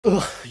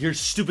Ugh, your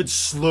stupid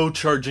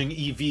slow-charging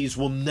EVs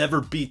will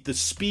never beat the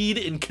speed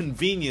and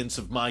convenience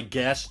of my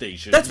gas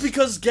stations. That's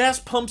because gas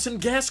pumps and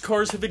gas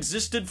cars have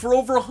existed for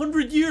over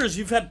 100 years.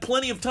 You've had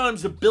plenty of time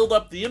to build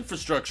up the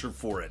infrastructure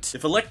for it.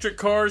 If electric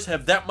cars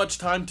have that much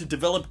time to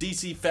develop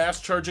DC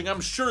fast charging,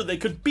 I'm sure they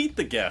could beat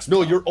the gas pump.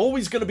 No, you're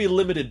always going to be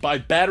limited by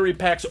battery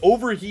packs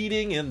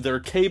overheating and their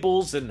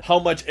cables and how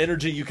much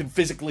energy you can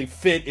physically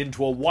fit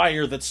into a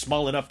wire that's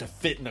small enough to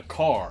fit in a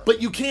car.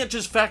 But you can't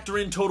just factor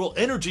in total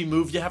energy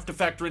move, you have to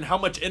factor in how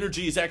much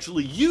energy is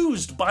actually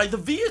used by the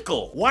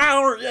vehicle. Why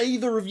aren't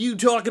either of you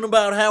talking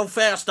about how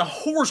fast a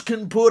horse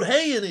can put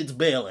hay in its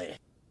belly?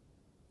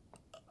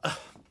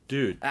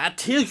 Dude, I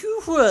tell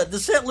you what, the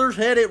settlers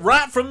had it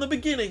right from the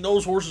beginning.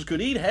 Those horses could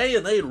eat hay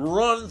and they'd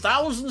run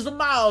thousands of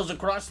miles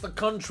across the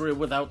country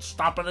without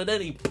stopping at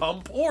any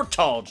pump or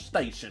charge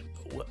station.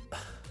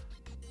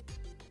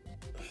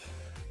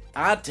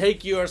 I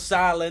take your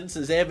silence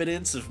as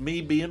evidence of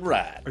me being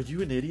right. Are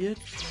you an idiot?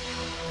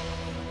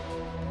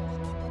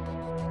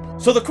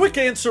 So the quick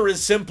answer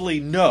is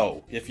simply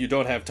no, if you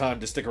don't have time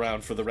to stick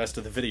around for the rest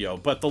of the video.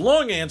 But the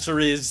long answer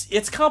is,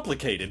 it's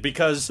complicated,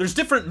 because there's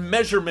different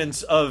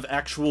measurements of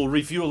actual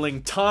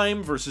refueling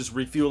time versus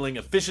refueling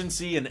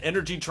efficiency and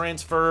energy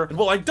transfer. And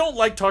while I don't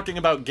like talking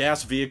about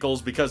gas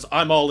vehicles because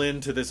I'm all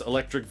into this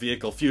electric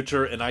vehicle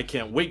future and I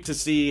can't wait to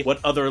see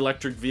what other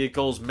electric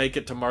vehicles make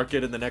it to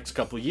market in the next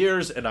couple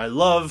years, and I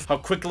love how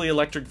quickly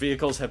electric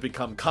vehicles have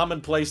become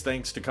commonplace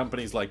thanks to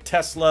companies like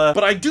Tesla.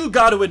 But I do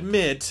gotta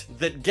admit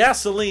that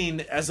gasoline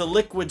as a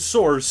liquid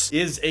source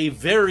is a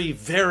very,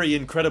 very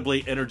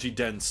incredibly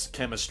energy-dense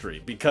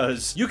chemistry,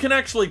 because you can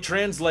actually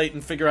translate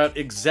and figure out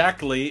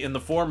exactly in the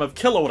form of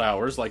kilowatt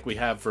hours, like we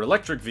have for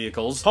electric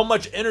vehicles, how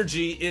much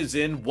energy is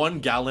in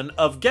 1 gallon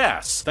of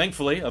gas.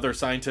 Thankfully, other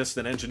scientists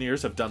and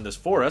engineers have done this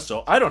for us,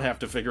 so I don't have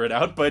to figure it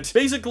out, but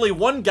basically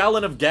 1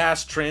 gallon of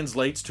gas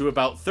translates to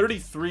about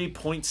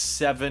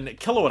 33.7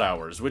 kilowatt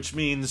hours, which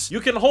means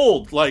you can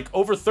hold like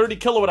over 30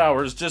 kilowatt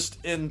hours just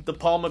in the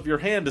palm of your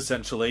hand,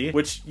 essentially,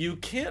 which you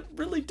can't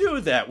really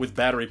do that with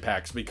battery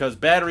packs, because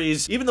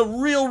batteries, even the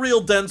real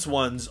dense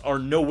ones, are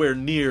nowhere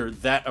near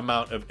that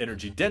amount of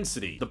energy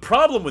density. The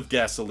problem with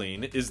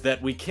gasoline is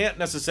that we can't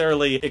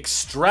necessarily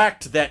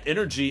extract that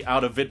energy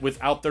out of it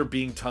without there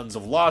being tons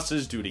of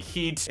losses due to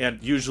heat,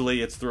 and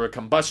usually it's through a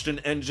combustion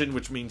engine,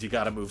 which means you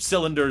gotta move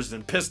cylinders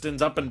and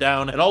pistons up and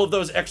down, and all of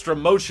those extra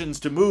motions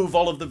to move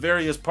all of the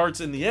various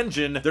parts in the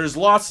engine, there's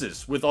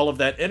losses with all of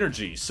that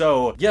energy.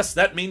 So yes,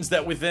 that means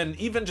that within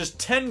even just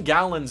 10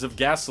 gallons of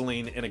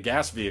gasoline in a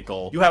gas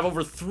vehicle, you have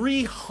over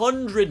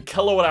 300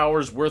 kilowatt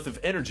hours worth of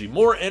energy.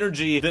 More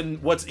energy than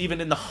what's even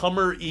in the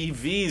Hummer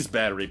EV's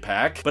battery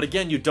pack. But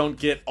again, you don't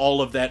get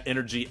all of that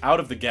energy out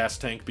of the gas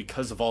tank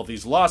because of all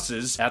these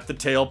losses at the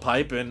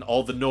tailpipe, and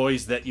all the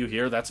noise that you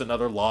hear, that's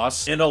another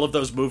loss. And all of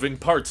those moving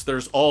parts,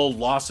 there's all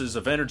losses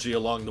of energy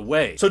along the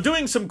way. So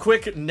doing some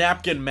quick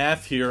napkin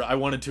math here, I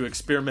wanted to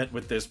experiment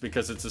with this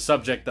because it's a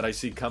subject that I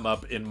see come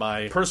up in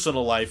my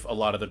personal life a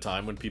lot of the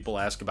time when people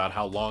ask about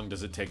how long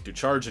does it take to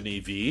charge an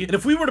EV. And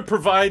if we were to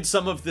provide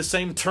some of the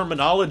same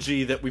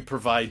terminology that we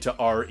provide to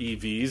our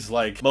EVs,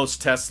 like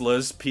most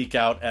Teslas peak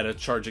out at a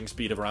charging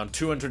speed of around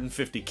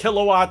 250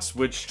 kilowatts,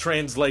 which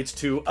translates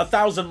to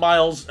 1,000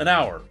 miles an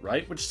hour,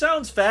 right? Which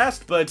sounds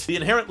fast, but the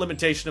inherent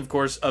limitation, of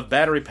course, of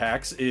battery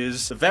packs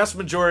is the vast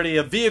majority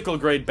of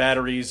vehicle-grade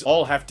batteries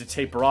all have to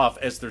taper off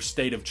as their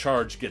state of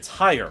charge gets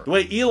higher. The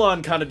way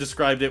Elon kind of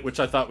described it, which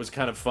I thought was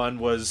kind of fun,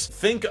 was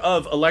think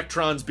of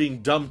electrons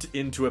being dumped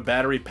into a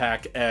battery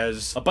pack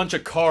as a bunch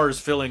of cars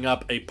filling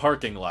up a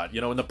parking lot.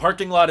 You know, when the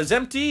parking lot is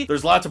empty,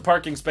 there's lots of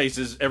parking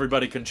spaces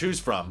everybody can choose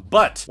from.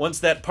 But once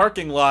that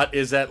parking lot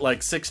is at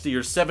like 60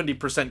 or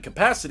 70%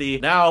 capacity,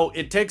 now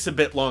it takes a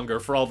bit longer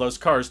for all those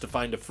cars to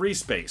find a free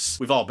space.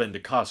 We've all been to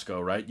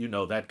Costco, right? You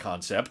know that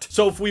concept.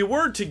 So if we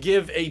were to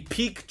give a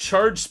peak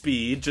charge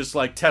speed, just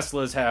like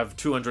Teslas have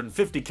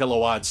 250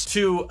 kilowatts,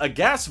 to a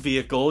gas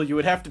vehicle, you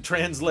would have to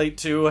translate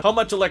to how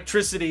much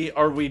electricity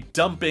are we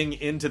dumping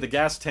into the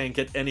gas tank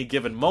at any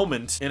given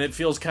moment. And it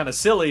feels kind of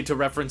silly to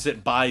reference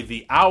it by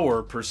the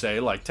hour per se,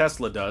 like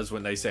Tesla does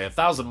when they say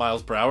 1,000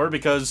 miles per hour,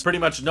 because pretty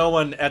much no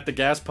one at the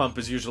gas pump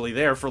is usually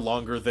there for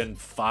longer than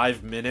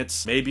 5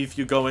 minutes. Maybe if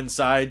you go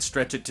inside,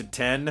 stretch it to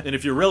 10. And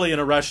if you're really in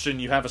a rush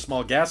and you have a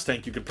small gas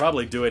tank, you could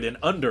probably do it in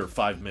under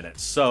 5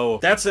 minutes. So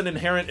that's an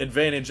inherent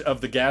advantage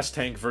of the gas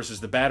tank versus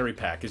the battery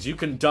pack, is you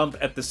can dump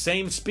at the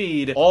same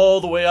speed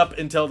all the way up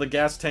until the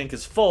gas tank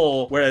is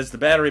full, whereas the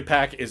battery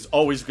pack is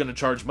always going to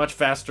charge much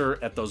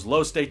faster at those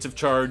low states of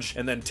charge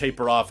and then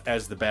taper off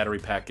as the battery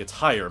pack gets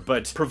higher.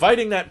 But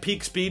providing that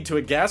peak speed to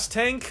a gas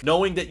tank,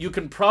 knowing that you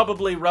can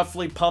probably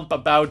roughly pump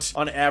about,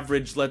 on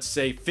average, let's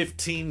say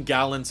 15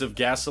 gallons of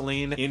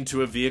gasoline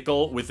into a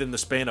vehicle within the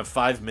span of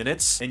 5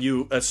 minutes, and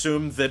you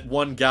assume that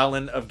 1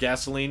 gallon of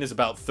gasoline is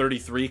about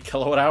 33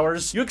 kilowatt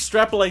hours, you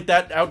extrapolate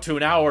that out to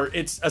an hour,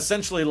 it's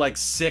essentially like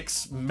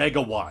 6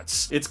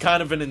 megawatts. It's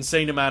kind of an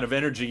insane amount of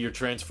energy you're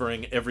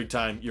transferring every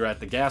time you're at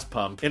the gas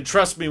pump. And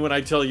trust me when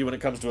I tell you, when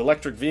it comes to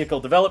electric vehicle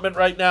development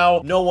right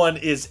now, no one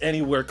is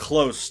anywhere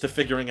close to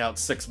figuring out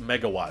 6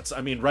 megawatts.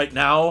 I mean, right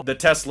now, now, the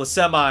Tesla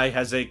Semi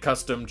has a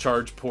custom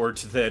charge port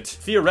that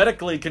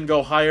theoretically can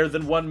go higher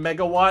than 1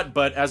 megawatt,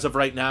 but as of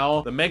right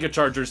now, the mega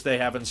chargers they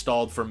have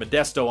installed for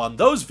Modesto on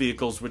those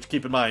vehicles, which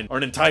keep in mind are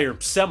an entire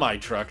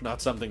semi-truck,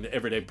 not something the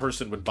everyday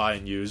person would buy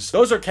and use,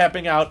 those are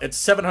capping out at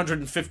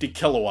 750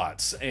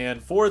 kilowatts.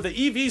 And for the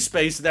EV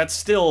space, that's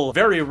still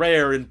very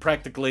rare and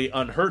practically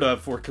unheard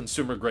of for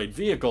consumer-grade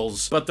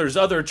vehicles. But there's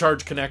other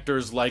charge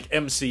connectors like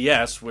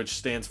MCS, which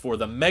stands for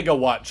the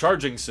Megawatt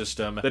Charging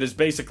System, that is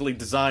basically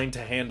designed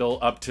to handle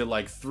up to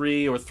like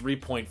 3 or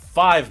 3.5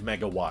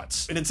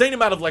 megawatts. An insane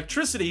amount of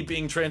electricity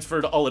being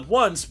transferred all at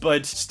once,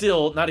 but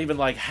still not even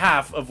like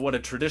half of what a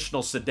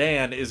traditional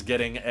sedan is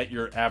getting at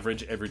your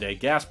average everyday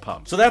gas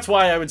pump. So that's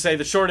why I would say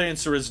the short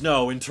answer is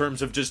no in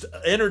terms of just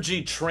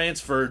energy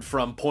transferred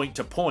from point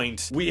to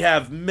point. We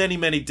have many,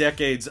 many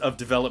decades of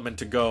development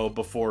to go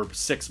before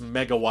 6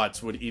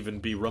 megawatts would even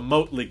be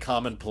remotely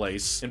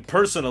commonplace. And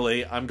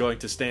personally, I'm going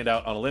to stand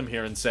out on a limb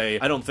here and say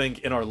I don't think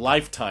in our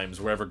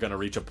lifetimes we're ever going to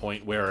reach a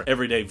point where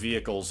everyday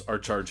vehicles are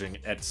charging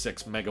at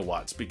 6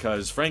 megawatts,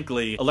 because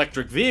frankly,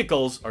 electric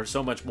vehicles are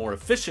so much more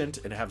efficient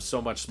and have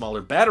so much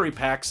smaller battery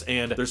packs,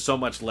 and there's so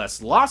much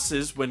less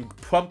losses when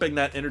pumping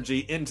that energy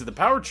into the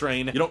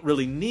powertrain. You don't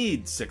really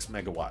need 6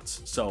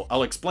 megawatts. So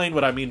I'll explain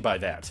what I mean by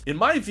that. In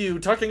my view,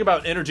 talking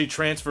about energy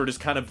transferred is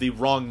kind of the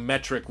wrong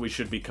metric we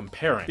should be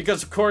comparing.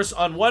 Because of course,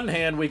 on one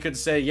hand, we could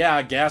say, yeah,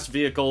 a gas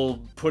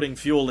vehicle putting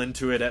fuel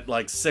into it at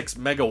like 6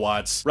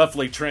 megawatts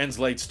roughly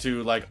translates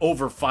to like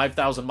over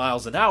 5,000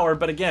 miles an hour.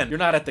 But again, you're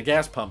not at the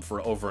gas pump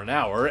for over an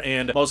hour,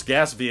 and most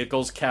gas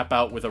vehicles cap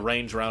out with a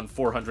range around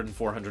 400 and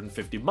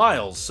 450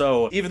 miles.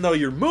 So even though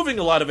you're moving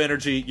a lot of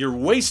energy, you're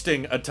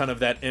wasting a ton of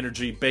that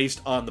energy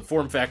based on the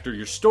form factor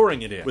you're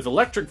storing it in. With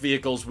electric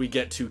vehicles, we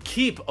get to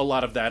keep a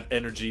lot of that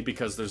energy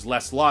because there's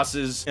less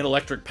losses, and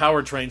electric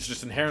powertrains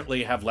just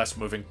inherently have less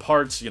moving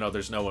parts. You know,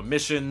 there's no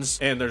emissions,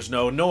 and there's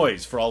no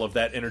noise for all of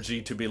that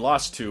energy to be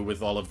lost to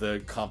with all of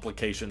the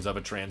complications of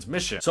a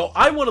transmission. So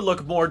I want to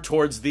look more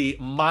towards the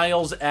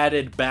miles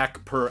added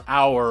back per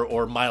hour,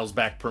 or miles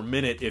back per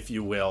minute, if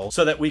you will,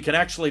 so that we can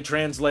actually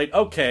translate,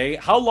 okay,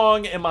 how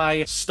long am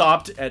I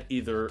stopped at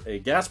either a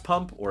gas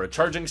pump or a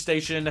charging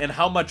station, and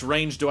how much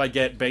range do I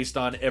get based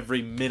on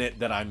every minute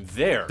that I'm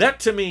there? That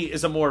to me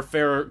is a more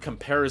fair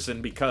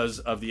comparison because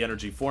of the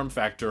energy form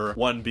factor,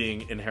 one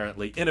being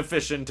inherently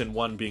inefficient and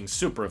one being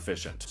super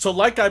efficient. So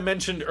like I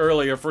mentioned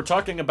earlier, if we're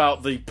talking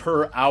about the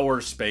per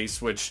hour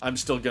space, which I'm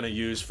still going to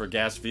use for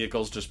gas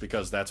vehicles just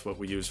because that's what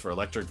we use for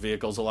electric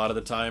vehicles a lot of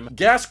the time,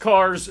 gas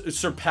cars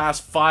surpass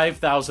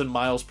 5,000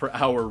 miles per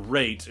hour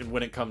rate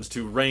when it comes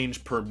to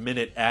range per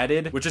minute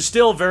added, which is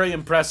still very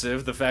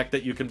impressive. The fact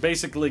that you can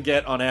basically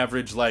get on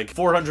average like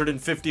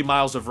 450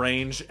 miles of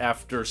range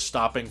after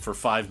stopping for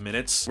 5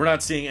 minutes. We're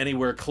not seeing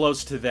anywhere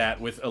close to that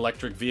with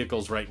electric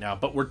vehicles right now,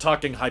 but we're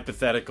talking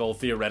hypothetical,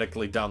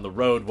 theoretically down the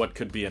road, what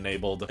could be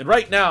enabled. And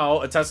right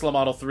now, a Tesla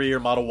Model 3 or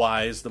Model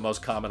Y is the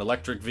most common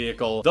electric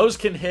vehicle. Those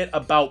can hit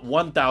about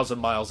 1,000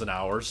 miles an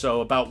hour,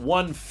 so about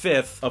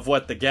 1/5 of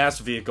what the gas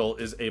vehicle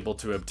is able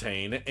to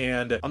obtain.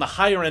 And on the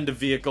higher end of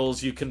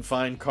vehicles, you can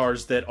find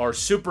cars that are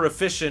super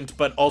efficient,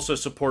 but also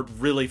support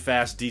really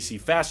fast DC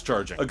fast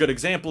charging. A good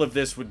example of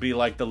this would be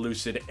like the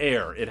Lucid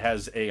Air. It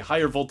has a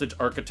higher voltage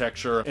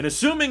architecture, and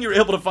assuming you're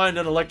able to find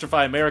an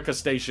Electrify America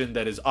station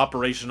that is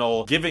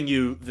operational, giving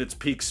you its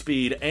peak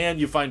speed, and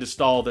you find a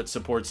stall that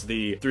supports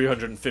the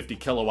 350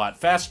 kilowatt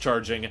fast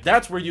charging,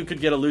 that's where you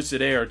could get a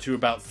Lucid Air to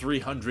about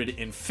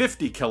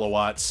 350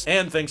 kilowatts,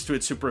 and thanks to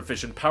its super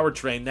efficient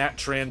powertrain, that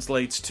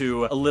translates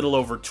to a little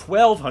over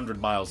 1,200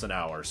 miles an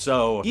hour.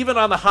 So even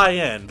on the high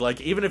end,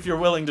 like even if you're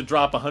willing to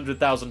drop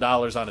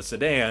 $100,000 on a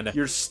sedan,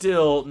 you're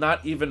still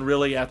not even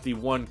really at the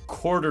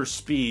 1/4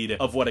 speed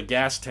of what a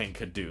gas tank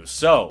could do.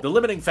 So the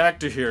limiting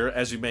factor here,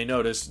 as you may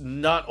notice,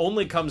 not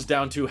only comes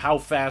down to how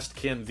fast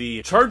can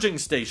the charging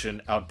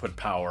station output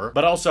power,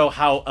 but also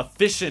how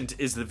efficient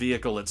is the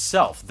vehicle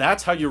itself.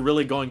 That's how you're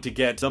really going to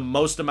get the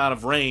most amount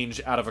of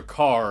range out of a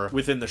car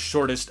within the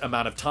shortest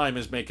amount of time,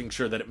 is making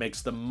sure that it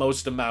makes the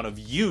most amount of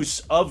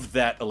use of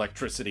that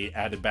electricity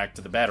added back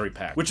to the battery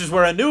pack, which is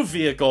where a new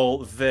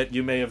vehicle that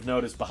you may have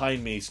noticed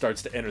behind me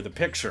starts to enter the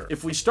picture.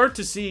 If we start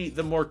to see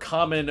the more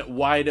common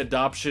wide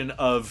adoption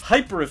of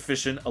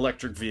hyper-efficient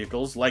electric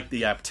vehicles like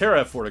the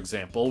Aptera, for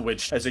example,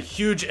 which has a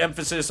huge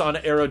emphasis on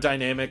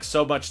aerodynamics,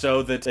 so much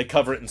so that they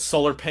cover it in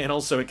solar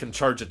panels so it can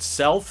charge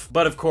itself.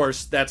 But of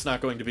course, that's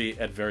not going to be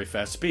at very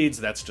fast speeds.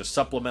 That's just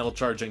supplemental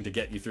charging to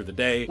get you through the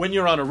day. When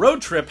you're on a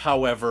road trip,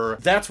 however,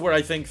 that's where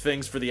I think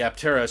things for the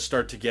Aptera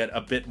start to get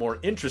a bit more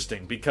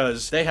interesting,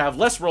 because they have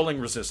less rolling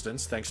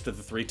resistance thanks to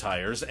the 3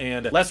 tires,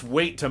 and less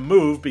weight to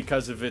move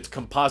because of its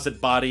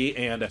composite body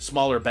and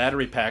smaller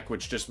battery pack,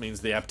 which just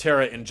means the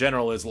Aptera in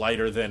general is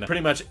lighter than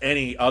pretty much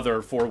any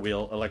other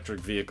 4-wheel electric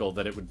vehicle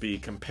that it would be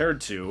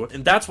compared to.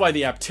 And that's why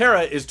the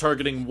Aptera is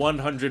targeting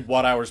 100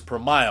 watt-hours per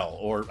mile,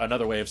 or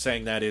another way of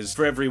saying that is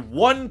for every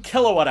 1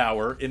 kilowatt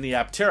hour in the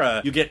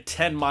Aptera, you get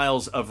 10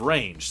 miles of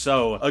range.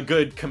 So a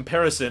good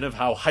comparison of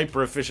how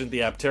hyper efficient the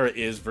Aptera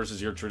is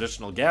versus your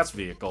traditional gas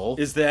vehicle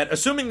is that,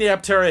 assuming the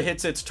Aptera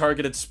hits its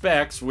targeted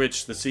specs, which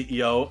which the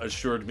CEO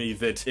assured me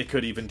that it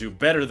could even do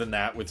better than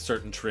that with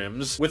certain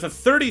trims. With a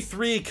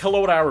 33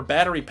 kilowatt-hour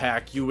battery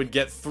pack, you would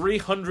get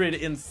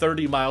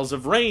 330 miles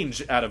of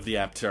range out of the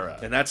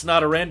Aptera. And that's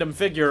not a random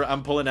figure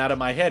I'm pulling out of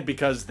my head,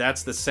 because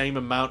that's the same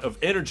amount of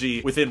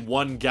energy within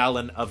 1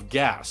 gallon of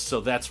gas.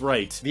 So that's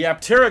right. The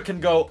Aptera can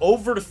go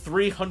over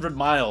 300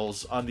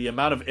 miles on the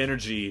amount of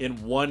energy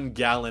in 1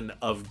 gallon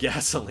of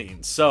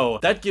gasoline. So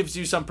that gives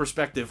you some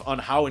perspective on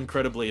how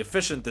incredibly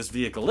efficient this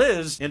vehicle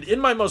is. And in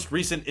my most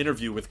recent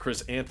interview with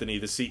Chris Anthony,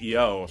 the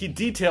CEO, he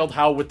detailed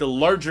how with the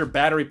larger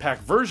battery pack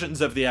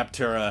versions of the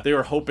Aptera, they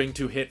were hoping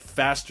to hit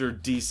faster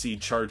DC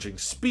charging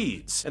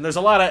speeds. And there's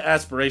a lot of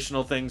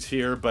aspirational things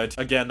here, but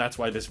again, that's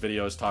why this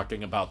video is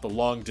talking about the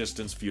long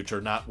distance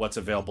future, not what's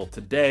available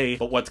today,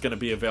 but what's going to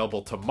be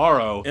available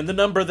tomorrow. And the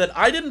number that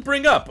I didn't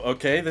bring up,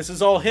 okay, this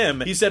is all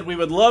him. He said we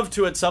would love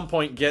to at some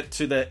point get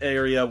to the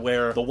area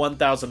where the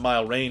 1,000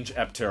 mile range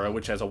Aptera,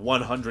 which has a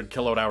 100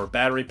 kilowatt hour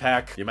battery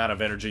pack, the amount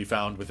of energy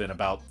found within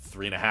about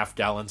 3.5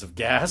 gallons of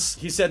gas.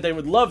 He said they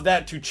would love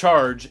that to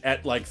charge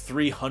at like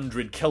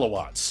 300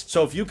 kilowatts.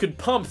 So if you could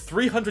pump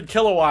 300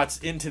 kilowatts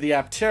into the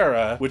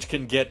Aptera, which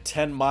can get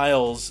 10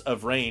 miles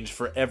of range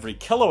for every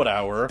kilowatt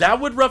hour, that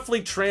would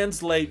roughly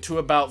translate to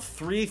about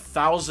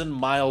 3,000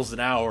 miles an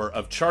hour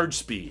of charge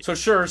speed. So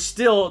sure,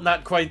 still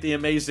not quite the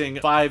amazing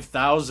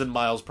 5,000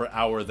 miles per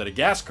hour that a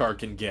gas car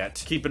can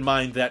get. Keep in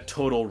mind that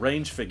total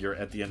range figure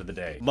at the end of the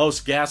day.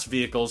 Most gas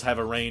vehicles have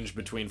a range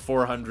between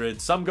 400,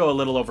 some go a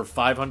little over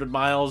 500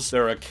 miles.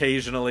 There are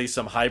occasionally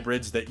some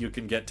hybrids that you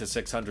can get to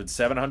 600,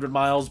 700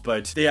 miles,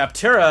 but the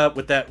Aptera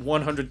with that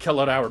 100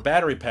 kilowatt hour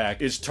battery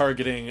pack is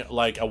targeting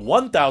like a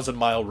 1,000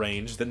 mile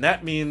range. Then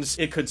that means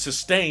it could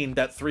sustain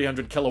that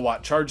 300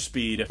 kilowatt charge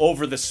speed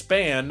over the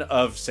span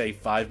of say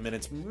 5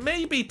 minutes,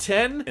 maybe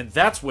 10. And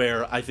that's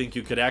where I think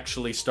you could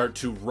actually start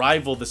to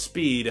rival the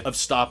speed of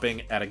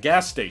stopping at a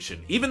gas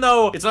station. Even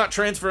though it's not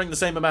transferring the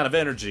same amount of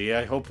energy,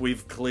 I hope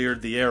we've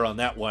cleared the air on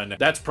that one.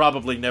 That's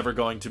probably never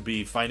going to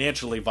be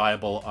financially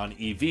viable on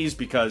EVs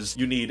because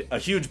you need a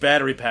huge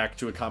battery pack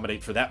to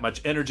accommodate for that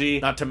much energy,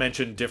 not to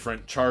mention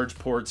different charge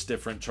ports,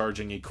 different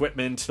charging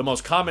equipment. The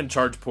most common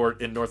charge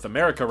port in North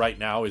America right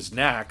now is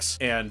NACS,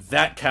 and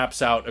that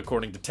caps out,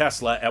 according to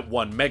Tesla, at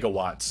 1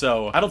 megawatt.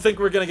 So I don't think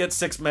we're going to get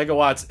 6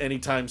 megawatts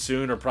anytime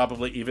soon, or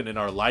probably even in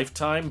our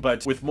lifetime,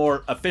 but with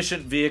more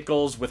efficient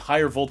vehicles, with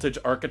higher voltage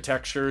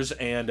architectures,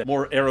 and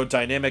more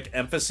aerodynamic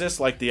emphasis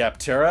like the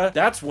Aptera,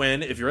 that's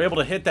when, if you're able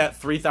to hit that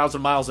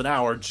 3,000 miles an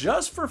hour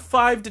just for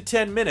 5 to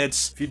 10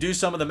 minutes, if you do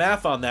some of the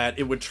math on that,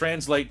 it would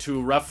translate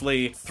to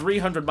roughly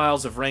 300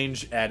 miles of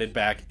range added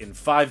back in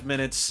 5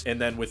 minutes,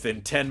 and then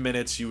within 10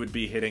 minutes you would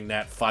be hitting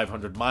that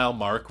 500 mile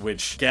mark,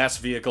 which gas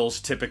vehicles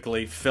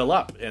typically fill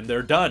up, and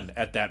they're done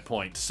at that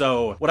point.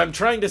 So what I'm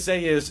trying to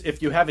say is,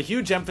 if you have a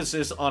huge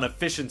emphasis on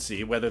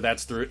efficiency, whether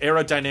that's through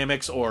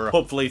aerodynamics or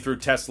hopefully through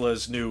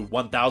Tesla's new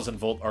 1,000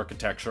 volt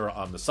architecture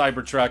on the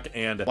Cybertruck,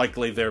 and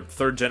likely their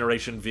 3rd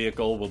generation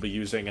vehicle will be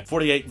using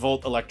 48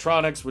 volt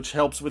electronics, which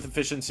helps with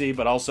efficiency,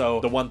 but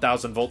also the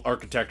 1,000 volt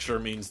architecture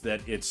means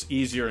that it's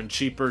easier and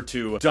cheaper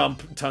to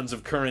dump tons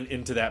of current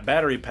into that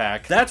battery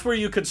pack. That's where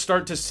you could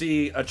start to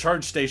see a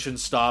charge station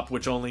stop,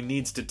 which only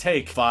needs to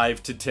take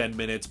 5 to 10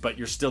 minutes, but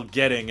you're still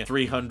getting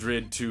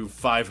 300 to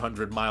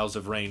 500 miles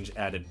of range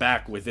added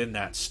back within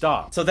that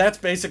stop. So that's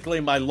basically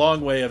my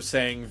long way of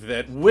saying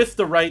that with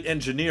the right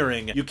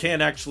engineering, you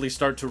can actually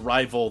start to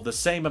rival the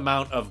same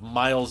amount of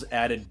miles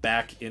added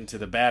back into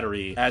the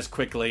battery as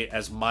quickly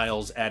as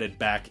miles added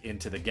back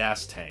into the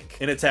gas tank.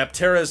 And it's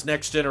Aptera's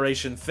next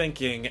generation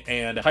thinking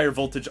and higher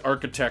voltage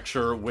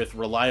architecture with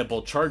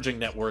reliable charging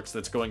networks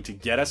that's going to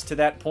get us to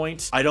that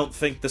point. I don't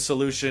think the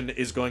solution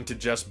is going to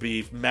just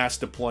be mass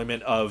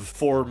deployment of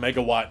 4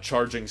 megawatt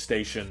charging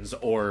stations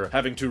or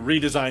having to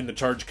redesign the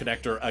charge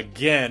connector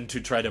again to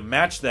try to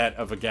match that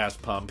of a gas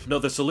pump. No,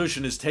 the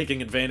solution is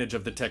taking advantage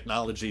of the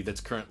technology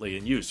that's currently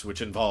in use,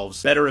 which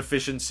involves better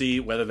efficiency,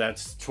 whether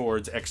that's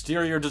towards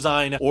exterior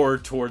design or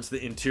towards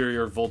the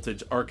interior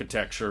voltage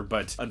architecture.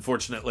 But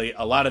unfortunately,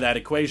 a lot of that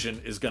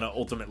equation is going to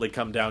ultimately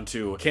come down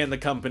to, can the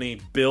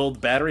company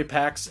build battery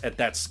packs at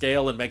that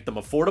scale and make them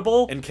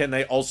affordable? And can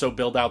they also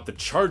build out the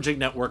charging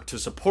network to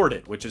support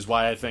it? Which is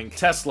why I think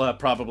Tesla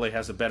probably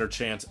has a better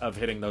chance of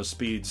hitting those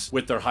speeds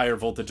with their higher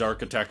voltage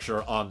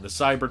architecture on the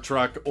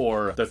Cybertruck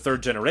or the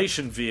 3rd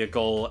generation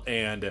vehicle,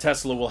 and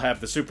Tesla will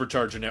have the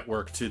supercharger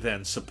network to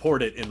then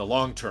support it in the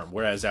long term.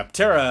 Whereas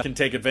Aptera can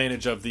take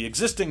advantage of the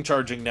existing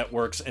charging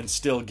networks and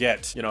still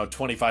get,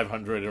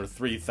 2,500 or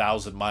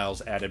 3,000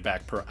 miles added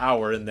back per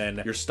hour, and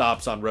then your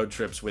stops on road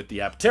trips with the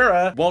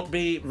Aptera won't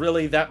be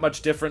really that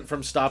much different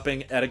from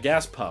stopping at a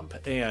gas pump,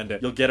 and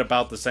you'll get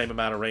about the same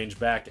amount of range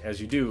back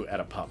as you do at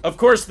a pump. Of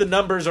course, the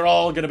numbers are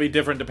all going to be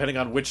different depending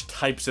on which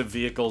types of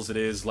vehicles it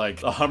is.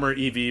 Like a Hummer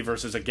EV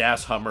versus a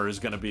gas Hummer is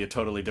going to be a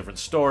totally different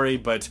story,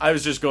 but I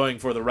was just going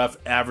for the rough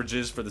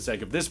averages for the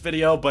sake of this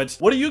video. But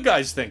what do you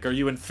guys think? Are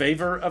you in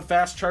favor of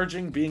fast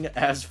charging being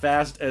as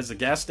fast as a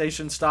gas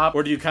station stop,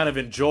 or do you kind of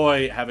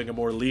enjoy having a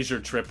more leisure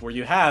trip where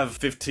you have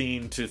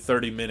 15 to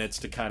 30 minutes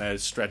to kind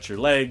of stretch your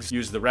legs,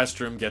 use the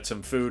restroom, get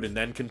some food, and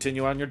then continue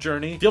continue on your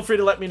journey. Feel free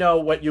to let me know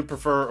what you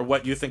prefer or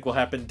what you think will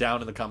happen down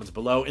in the comments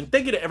below. And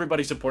thank you to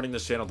everybody supporting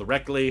this channel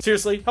directly.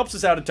 Seriously, helps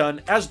us out a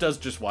ton, as does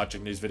just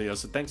watching these videos.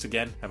 So thanks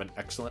again. Have an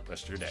excellent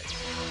rest of your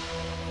day.